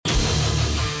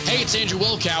Hey, it's Andrew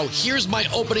Wilkow. Here's my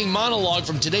opening monologue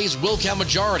from today's Wilkow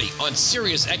Majority on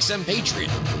Sirius XM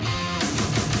Patriot.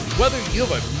 Whether you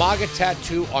have a MAGA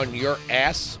tattoo on your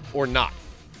ass or not,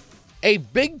 a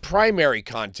big primary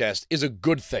contest is a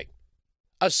good thing,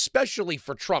 especially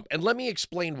for Trump. And let me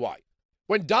explain why.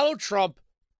 When Donald Trump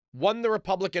won the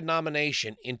Republican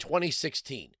nomination in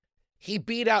 2016, he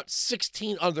beat out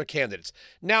 16 other candidates.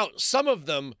 Now, some of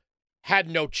them had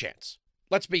no chance.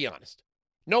 Let's be honest.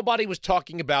 Nobody was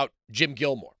talking about Jim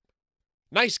Gilmore.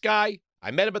 Nice guy.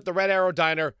 I met him at the Red Arrow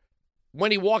Diner.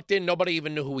 When he walked in, nobody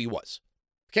even knew who he was.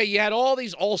 Okay, you had all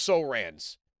these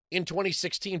also-rans in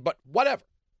 2016, but whatever.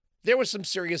 There were some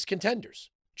serious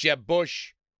contenders. Jeb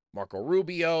Bush, Marco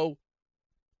Rubio,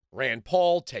 Rand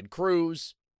Paul, Ted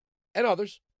Cruz, and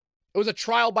others. It was a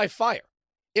trial by fire.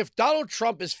 If Donald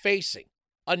Trump is facing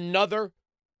another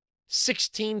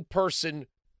 16-person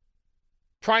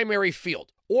primary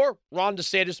field, or Ron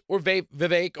DeSantis, or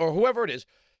Vivek, or whoever it is,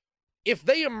 if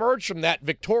they emerge from that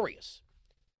victorious,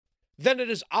 then it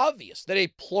is obvious that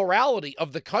a plurality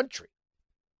of the country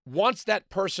wants that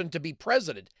person to be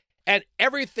president, and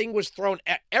everything was thrown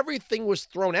at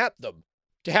them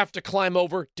to have to climb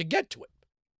over to get to it.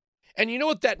 And you know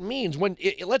what that means?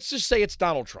 Let's just say it's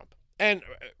Donald Trump. And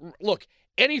look,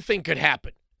 anything could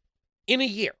happen in a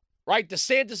year, right?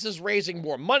 DeSantis is raising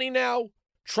more money now.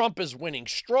 Trump is winning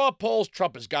straw polls.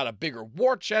 Trump has got a bigger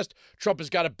war chest. Trump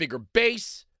has got a bigger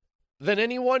base than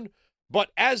anyone. But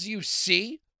as you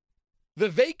see,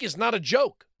 Vivek is not a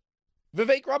joke.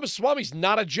 Vivek Ramaswamy's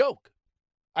not a joke.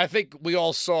 I think we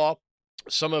all saw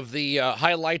some of the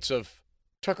highlights of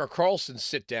Tucker Carlson's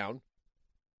sit down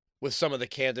with some of the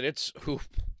candidates who...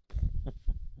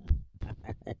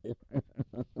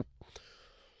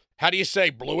 How do you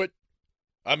say, blew it?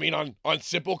 I mean, on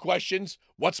simple questions,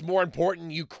 what's more important,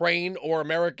 Ukraine or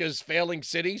America's failing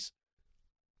cities?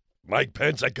 Mike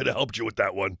Pence, I could have helped you with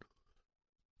that one.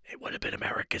 It would have been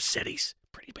America's cities.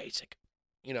 Pretty basic,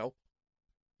 you know.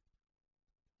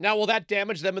 Now, will that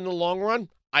damage them in the long run?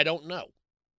 I don't know.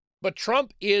 But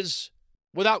Trump is,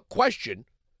 without question,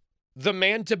 the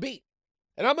man to beat.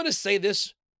 And I'm going to say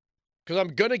this because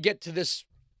I'm going to get to this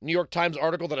New York Times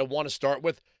article that I want to start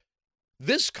with.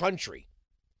 This country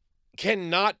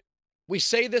cannot, we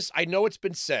say this, I know it's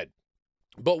been said,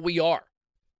 but we are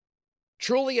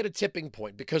truly at a tipping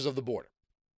point because of the border.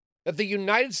 That the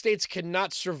United States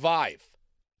cannot survive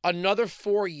another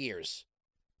 4 years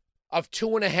of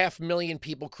 2.5 million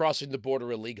people crossing the border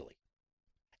illegally.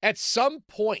 At some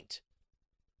point,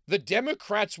 the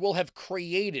Democrats will have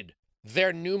created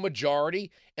their new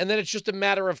majority, and then it's just a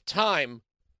matter of time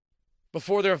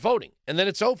before they're voting, and then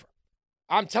it's over.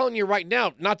 I'm telling you right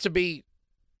now, not to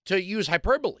use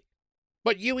hyperbole,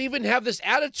 but you even have this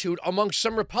attitude among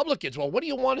some Republicans. Well, what do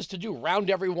you want us to do, round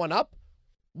everyone up?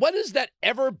 When has that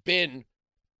ever been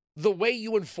the way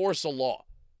you enforce a law?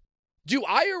 Do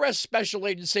IRS special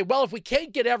agents say, well, if we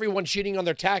can't get everyone cheating on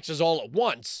their taxes all at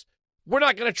once, we're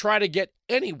not going to try to get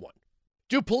anyone?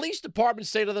 Do police departments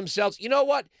say to themselves, you know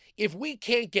what? If we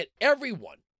can't get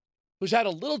everyone who's had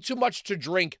a little too much to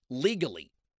drink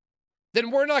legally, then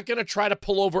we're not going to try to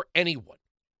pull over anyone.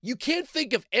 You can't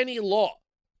think of any law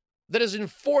that is its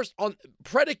enforcement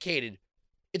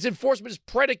is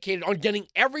predicated on getting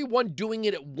everyone doing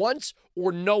it at once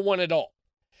or no one at all.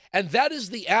 And that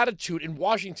is the attitude in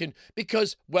Washington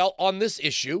because, well, on this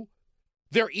issue,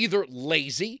 they're either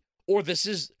lazy or this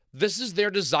is their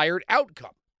desired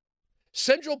outcome.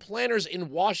 Central planners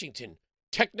in Washington,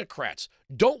 technocrats,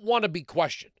 don't want to be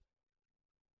questioned.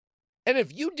 And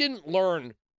if you didn't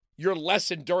learn your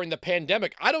lesson during the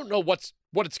pandemic, I don't know what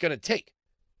it's going to take.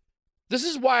 This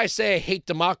is why I say I hate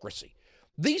democracy.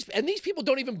 These people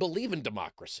don't even believe in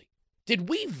democracy. Did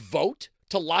we vote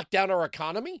to lock down our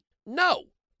economy? No.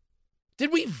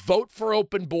 Did we vote for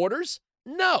open borders?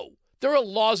 No. There are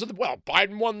laws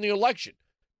Biden won the election.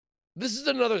 This is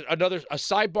another a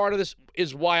sidebar to this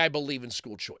is why I believe in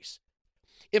school choice.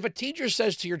 If a teacher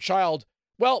says to your child,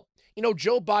 well,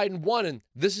 Joe Biden won and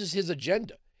this is his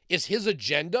agenda. Is his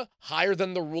agenda higher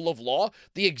than the rule of law?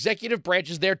 The executive branch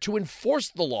is there to enforce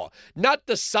the law, not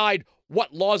decide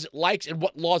what laws it likes and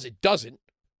what laws it doesn't.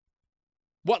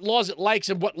 What laws it likes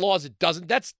and what laws it doesn't.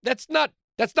 That's not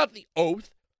the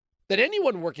oath that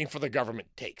anyone working for the government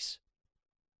takes,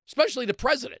 especially the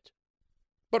president.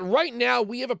 But right now,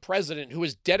 we have a president who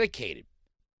is dedicated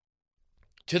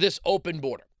to this open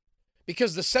border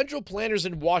because the central planners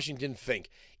in Washington think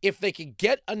if they can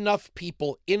get enough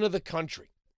people into the country,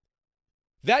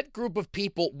 that group of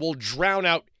people will drown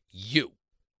out you,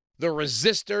 the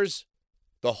resistors,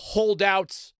 the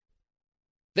holdouts.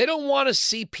 They don't want to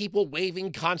see people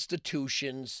waiving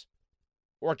constitutions.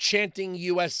 or chanting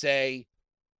USA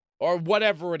or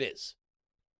whatever it is.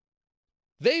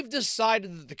 They've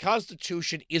decided that the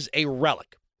Constitution is a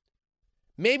relic,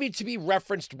 maybe to be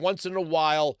referenced once in a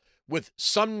while with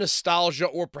some nostalgia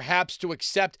or perhaps to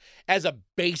accept as a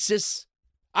basis.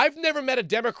 I've never met a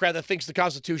Democrat that thinks the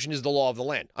Constitution is the law of the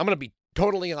land. I'm going to be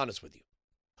totally honest with you.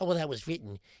 Oh, well, that was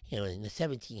written, in the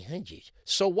 1700s.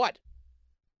 So what?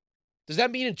 Does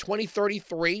that mean in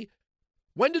 2033?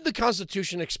 When did the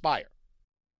Constitution expire?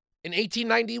 In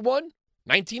 1891?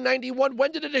 1991?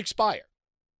 When did it expire?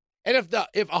 And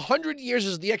if 100 years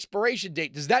is the expiration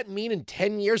date, does that mean in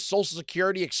 10 years Social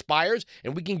Security expires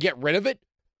and we can get rid of it?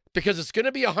 Because it's going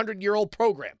to be a 100-year-old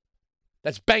program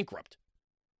that's bankrupt.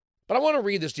 But I want to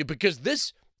read this to you because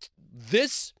this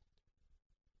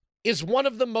is one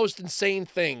of the most insane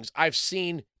things I've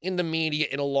seen in the media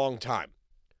in a long time.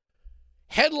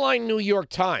 Headline New York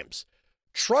Times: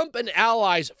 Trump and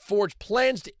allies forge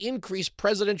plans to increase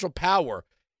presidential power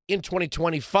in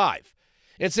 2025.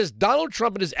 It says Donald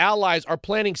Trump and his allies are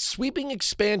planning sweeping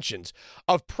expansions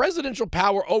of presidential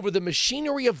power over the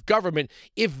machinery of government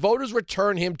if voters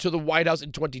return him to the White House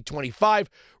in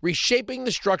 2025, reshaping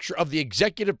the structure of the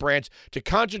executive branch to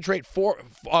concentrate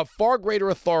far greater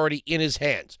authority in his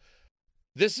hands.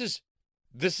 This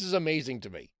is amazing to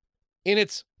me. And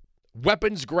it's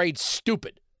weapons-grade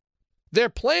stupid. Their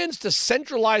plans to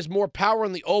centralize more power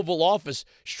in the Oval Office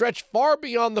stretch far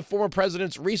beyond the former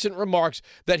president's recent remarks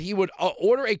that he would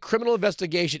order a criminal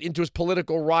investigation into his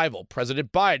political rival,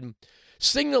 President Biden,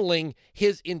 signaling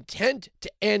his intent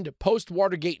to end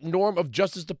post-Watergate norm of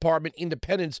Justice Department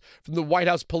independence from the White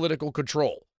House political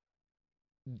control.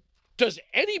 Does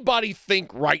anybody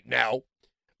think right now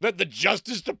that the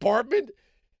Justice Department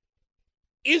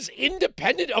is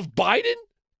independent of Biden?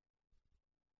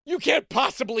 You can't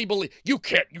possibly believe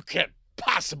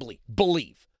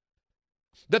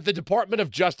that the Department of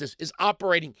Justice is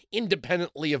operating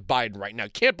independently of Biden right now.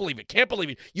 Can't believe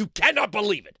it. You cannot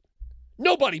believe it.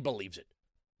 Nobody believes it.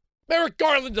 Merrick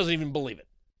Garland doesn't even believe it.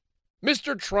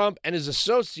 Mr. Trump and his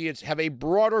associates have a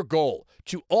broader goal: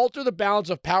 to alter the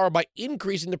balance of power by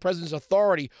increasing the president's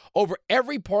authority over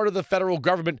every part of the federal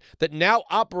government that now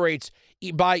operates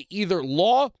by either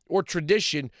law or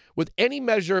tradition, with any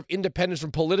measure of independence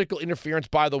from political interference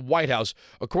by the White House,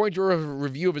 according to a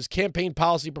review of his campaign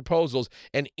policy proposals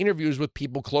and interviews with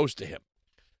people close to him.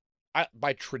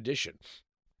 By tradition.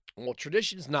 Well,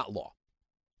 tradition is not law.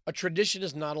 A tradition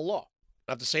is not a law.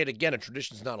 I have to say it again, a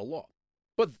tradition is not a law.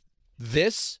 But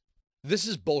this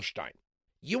is Bullstein.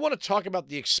 You want to talk about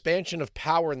the expansion of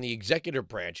power in the executive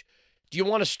branch? Do you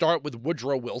want to start with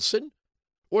Woodrow Wilson?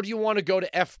 Or do you want to go to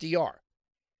FDR?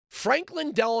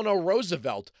 Franklin Delano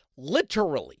Roosevelt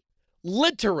literally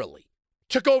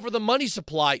took over the money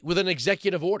supply with an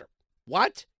executive order.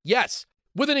 What? Yes.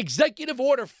 With an executive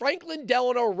order, Franklin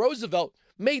Delano Roosevelt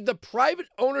made the private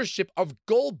ownership of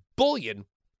gold bullion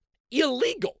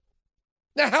illegal.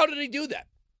 Now, how did he do that?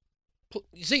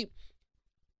 You see,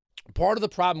 part of the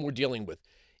problem we're dealing with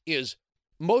is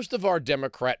most of our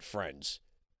Democrat friends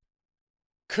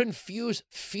confuse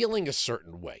feeling a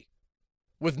certain way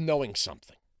with knowing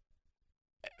something.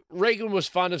 Reagan was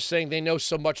fond of saying they know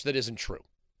so much that isn't true.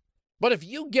 But if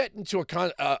you get into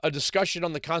a discussion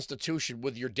on the Constitution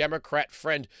with your Democrat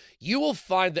friend, you will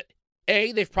find that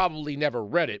A, they've probably never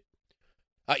read it,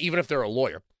 even if they're a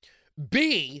lawyer.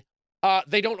 B,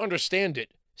 they don't understand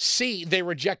it. C, they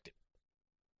reject it.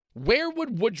 Where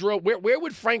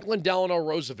would Franklin Delano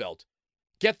Roosevelt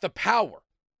get the power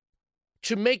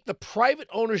to make the private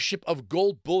ownership of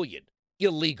gold bullion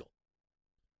illegal?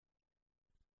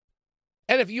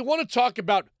 And if you want to talk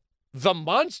about the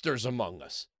monsters among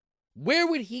us, where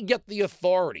would he get the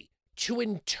authority to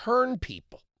intern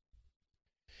people?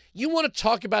 You want to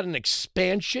talk about an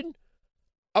expansion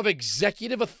of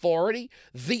executive authority?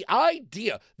 The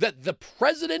idea that the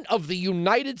President of the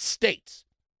United States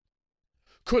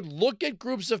could look at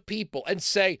groups of people and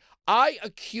say, I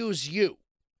accuse you.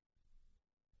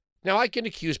 Now, I can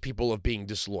accuse people of being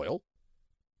disloyal.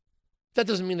 That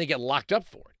doesn't mean they get locked up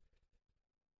for it.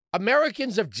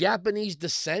 Americans of Japanese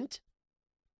descent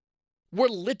were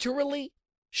literally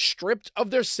stripped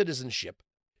of their citizenship,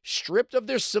 stripped of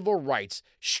their civil rights,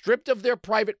 stripped of their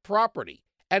private property,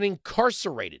 and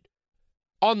incarcerated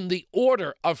on the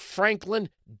order of Franklin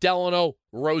Delano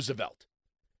Roosevelt.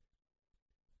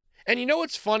 And you know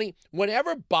what's funny?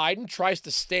 Whenever Biden tries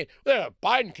to stand,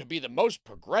 Biden could be the most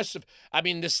progressive. I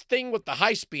mean, this thing with the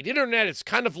high-speed internet, it's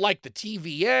kind of like the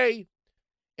TVA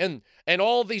and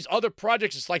all these other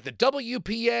projects. It's like the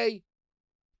WPA.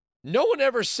 No one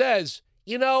ever says,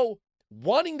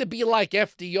 wanting to be like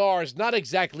FDR is not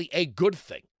exactly a good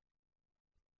thing.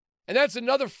 And that's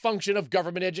another function of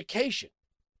government education.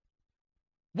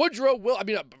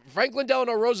 Franklin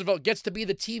Delano Roosevelt gets to be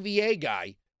the TVA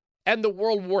guy and the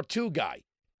World War II guy.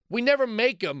 We never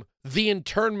make him the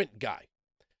internment guy.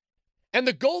 And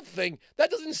the gold thing,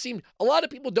 a lot of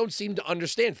people don't seem to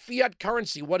understand. Fiat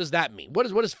currency, what does that mean? What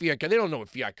is fiat currency? They don't know what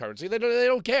fiat currency, they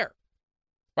don't care.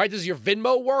 Right? Does your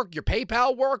Venmo work? Your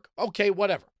PayPal work? Okay,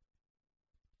 whatever.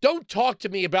 Don't talk to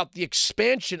me about the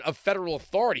expansion of federal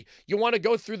authority. You want to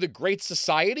go through the Great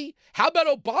Society? How about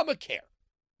Obamacare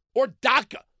or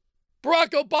DACA? Barack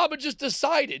Obama just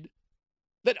decided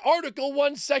that Article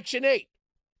 1, Section 8,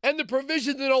 and the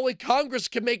provision that only Congress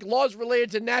can make laws related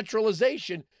to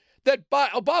naturalization, that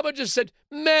Obama just said,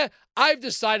 meh, I've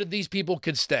decided these people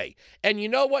can stay. And you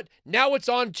know what? Now it's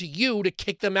on to you to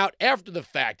kick them out after the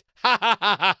fact. Ha, ha,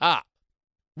 ha, ha, ha.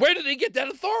 Where did he get that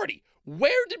authority?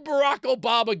 Where did Barack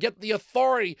Obama get the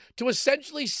authority to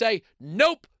essentially say,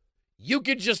 nope, you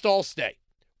can just all stay?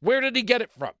 Where did he get it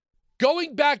from?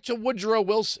 Going back to Woodrow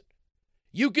Wilson,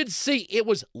 you could see it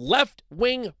was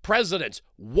left-wing presidents,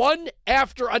 one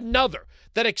after another,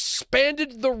 that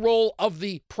expanded the role of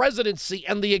the presidency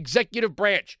and the executive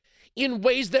branch in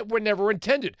ways that were never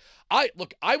intended. I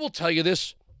will tell you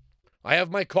this. I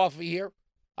have my coffee here.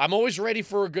 I'm always ready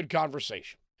for a good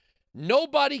conversation.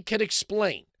 Nobody can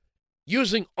explain,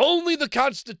 using only the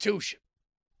Constitution,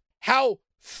 how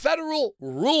federal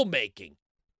rulemaking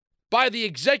by the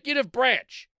executive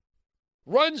branch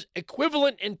runs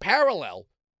equivalent and parallel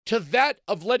to that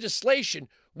of legislation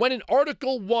when in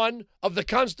Article 1 of the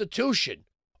Constitution,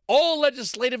 all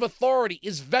legislative authority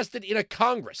is vested in a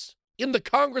Congress, in the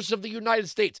Congress of the United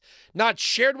States, not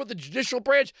shared with the judicial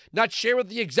branch, not shared with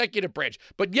the executive branch.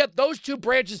 But yet those two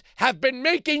branches have been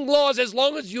making laws as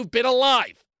long as you've been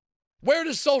alive. Where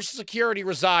does Social Security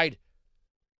reside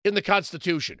in the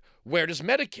Constitution? Where does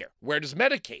Medicare? Where does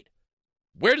Medicaid?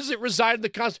 Where does it reside in the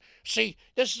Constitution? See,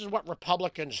 this is what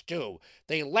Republicans do.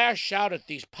 They lash out at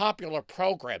these popular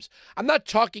programs. I'm not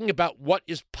talking about what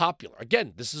is popular.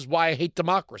 Again, this is why I hate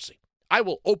democracy. I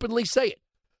will openly say it.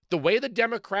 The way the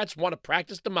Democrats want to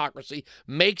practice democracy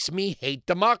makes me hate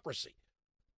democracy.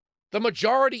 The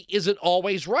majority isn't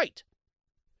always right.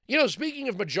 You know, speaking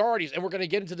of majorities, and we're going to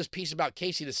get into this piece about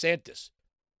Casey DeSantis.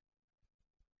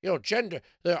 You know, gender,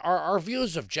 our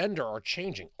views of gender are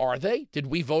changing. Are they? Did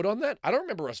we vote on that? I don't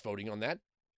remember us voting on that.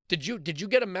 Did you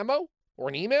get a memo or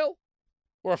an email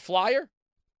or a flyer?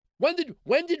 When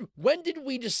did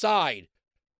we decide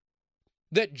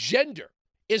that gender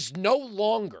is no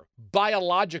longer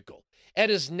biological and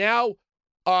is now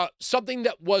something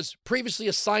that was previously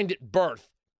assigned at birth,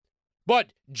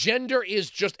 but gender is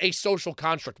just a social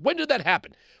construct? When did that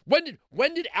happen?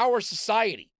 When did our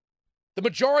society, the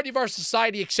majority of our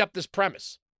society, accept this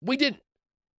premise? We didn't.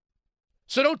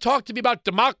 So don't talk to me about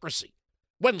democracy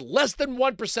when less than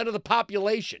 1% of the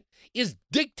population is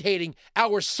dictating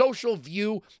our social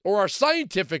view or our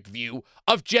scientific view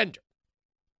of gender.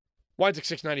 Winds at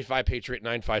 695, Patriot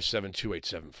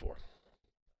 957-2874.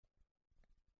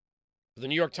 The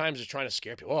New York Times is trying to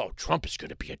scare people. Oh, Trump is going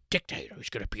to be a dictator. He's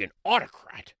going to be an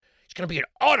autocrat. He's going to be an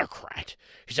autocrat.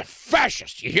 He's a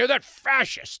fascist. You hear that?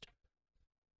 Fascist.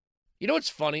 You know what's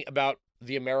funny about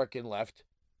the American left?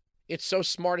 It's so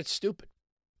smart, it's stupid.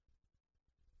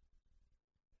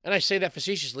 And I say that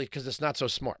facetiously because it's not so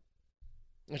smart.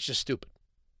 It's just stupid.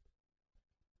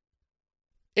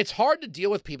 It's hard to deal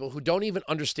with people who don't even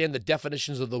understand the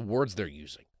definitions of the words they're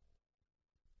using.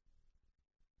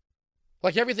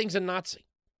 Like everything's a Nazi.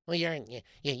 Well, you're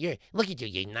look at you,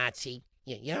 you Nazi.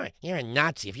 You're a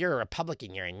Nazi. If you're a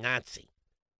Republican, you're a Nazi.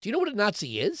 Do you know what a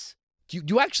Nazi is? Do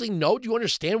you actually know? Do you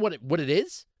understand what it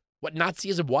is? What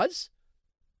Nazism was?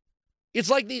 It's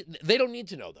like they don't need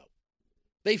to know, though.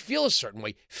 They feel a certain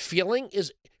way. Feeling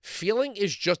is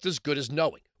just as good as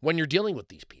knowing when you're dealing with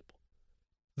these people.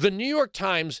 The New York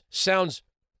Times sounds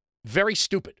very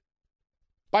stupid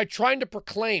by trying to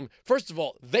proclaim, first of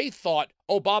all, they thought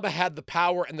Obama had the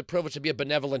power and the privilege to be a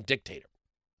benevolent dictator.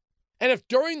 And if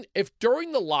during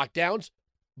the lockdowns,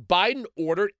 Biden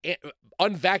ordered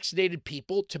unvaccinated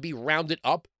people to be rounded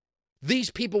up, these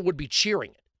people would be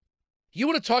cheering it. You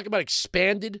want to talk about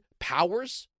expanded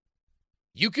powers?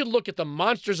 You can look at the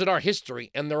monsters in our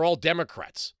history, and they're all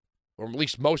Democrats, or at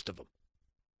least most of them.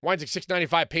 Winds at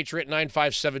 695, Patriot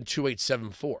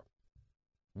 957-2874.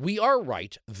 We are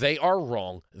right. They are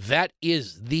wrong. That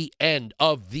is the end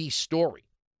of the story.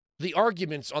 The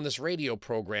arguments on this radio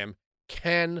program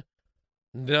cannot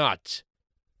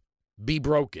be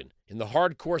broken. In the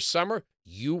hardcore summer,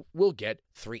 you will get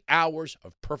 3 hours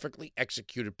of perfectly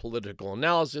executed political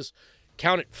analysis.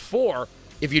 Count it 4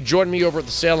 if you join me over at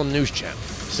the Salem News Channel,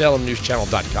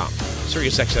 salemnewschannel.com.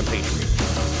 Sirius XM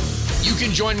Patriot. You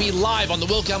can join me live on the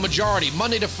Will Count Majority,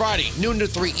 Monday to Friday, noon to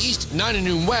 3 East, 9 to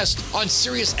noon West, on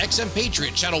Sirius XM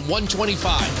Patriot, channel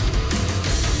 125.